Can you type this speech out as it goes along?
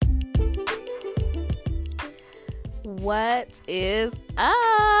What is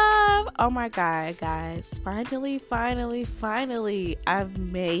up? Oh my God, guys. Finally, I've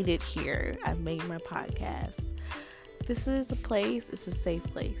made it here. I've made my podcast. This is a place, it's a safe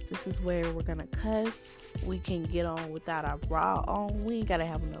place. This is where we're gonna cuss. We can get on without our bra on. We ain't gotta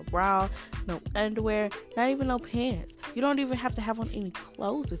have no bra, no underwear, not even no pants. You don't even have to have on any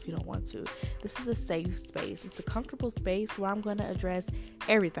clothes if you don't want to. This is a safe space. It's a comfortable space where I'm gonna address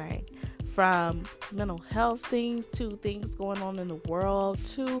everything. From mental health things to things going on in the world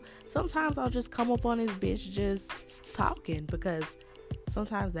to sometimes I'll just come up on this bitch just talking because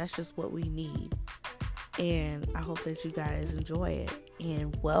sometimes that's just what we need. And I hope that you guys enjoy it.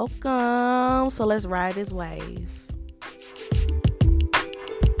 And welcome. So let's ride this wave.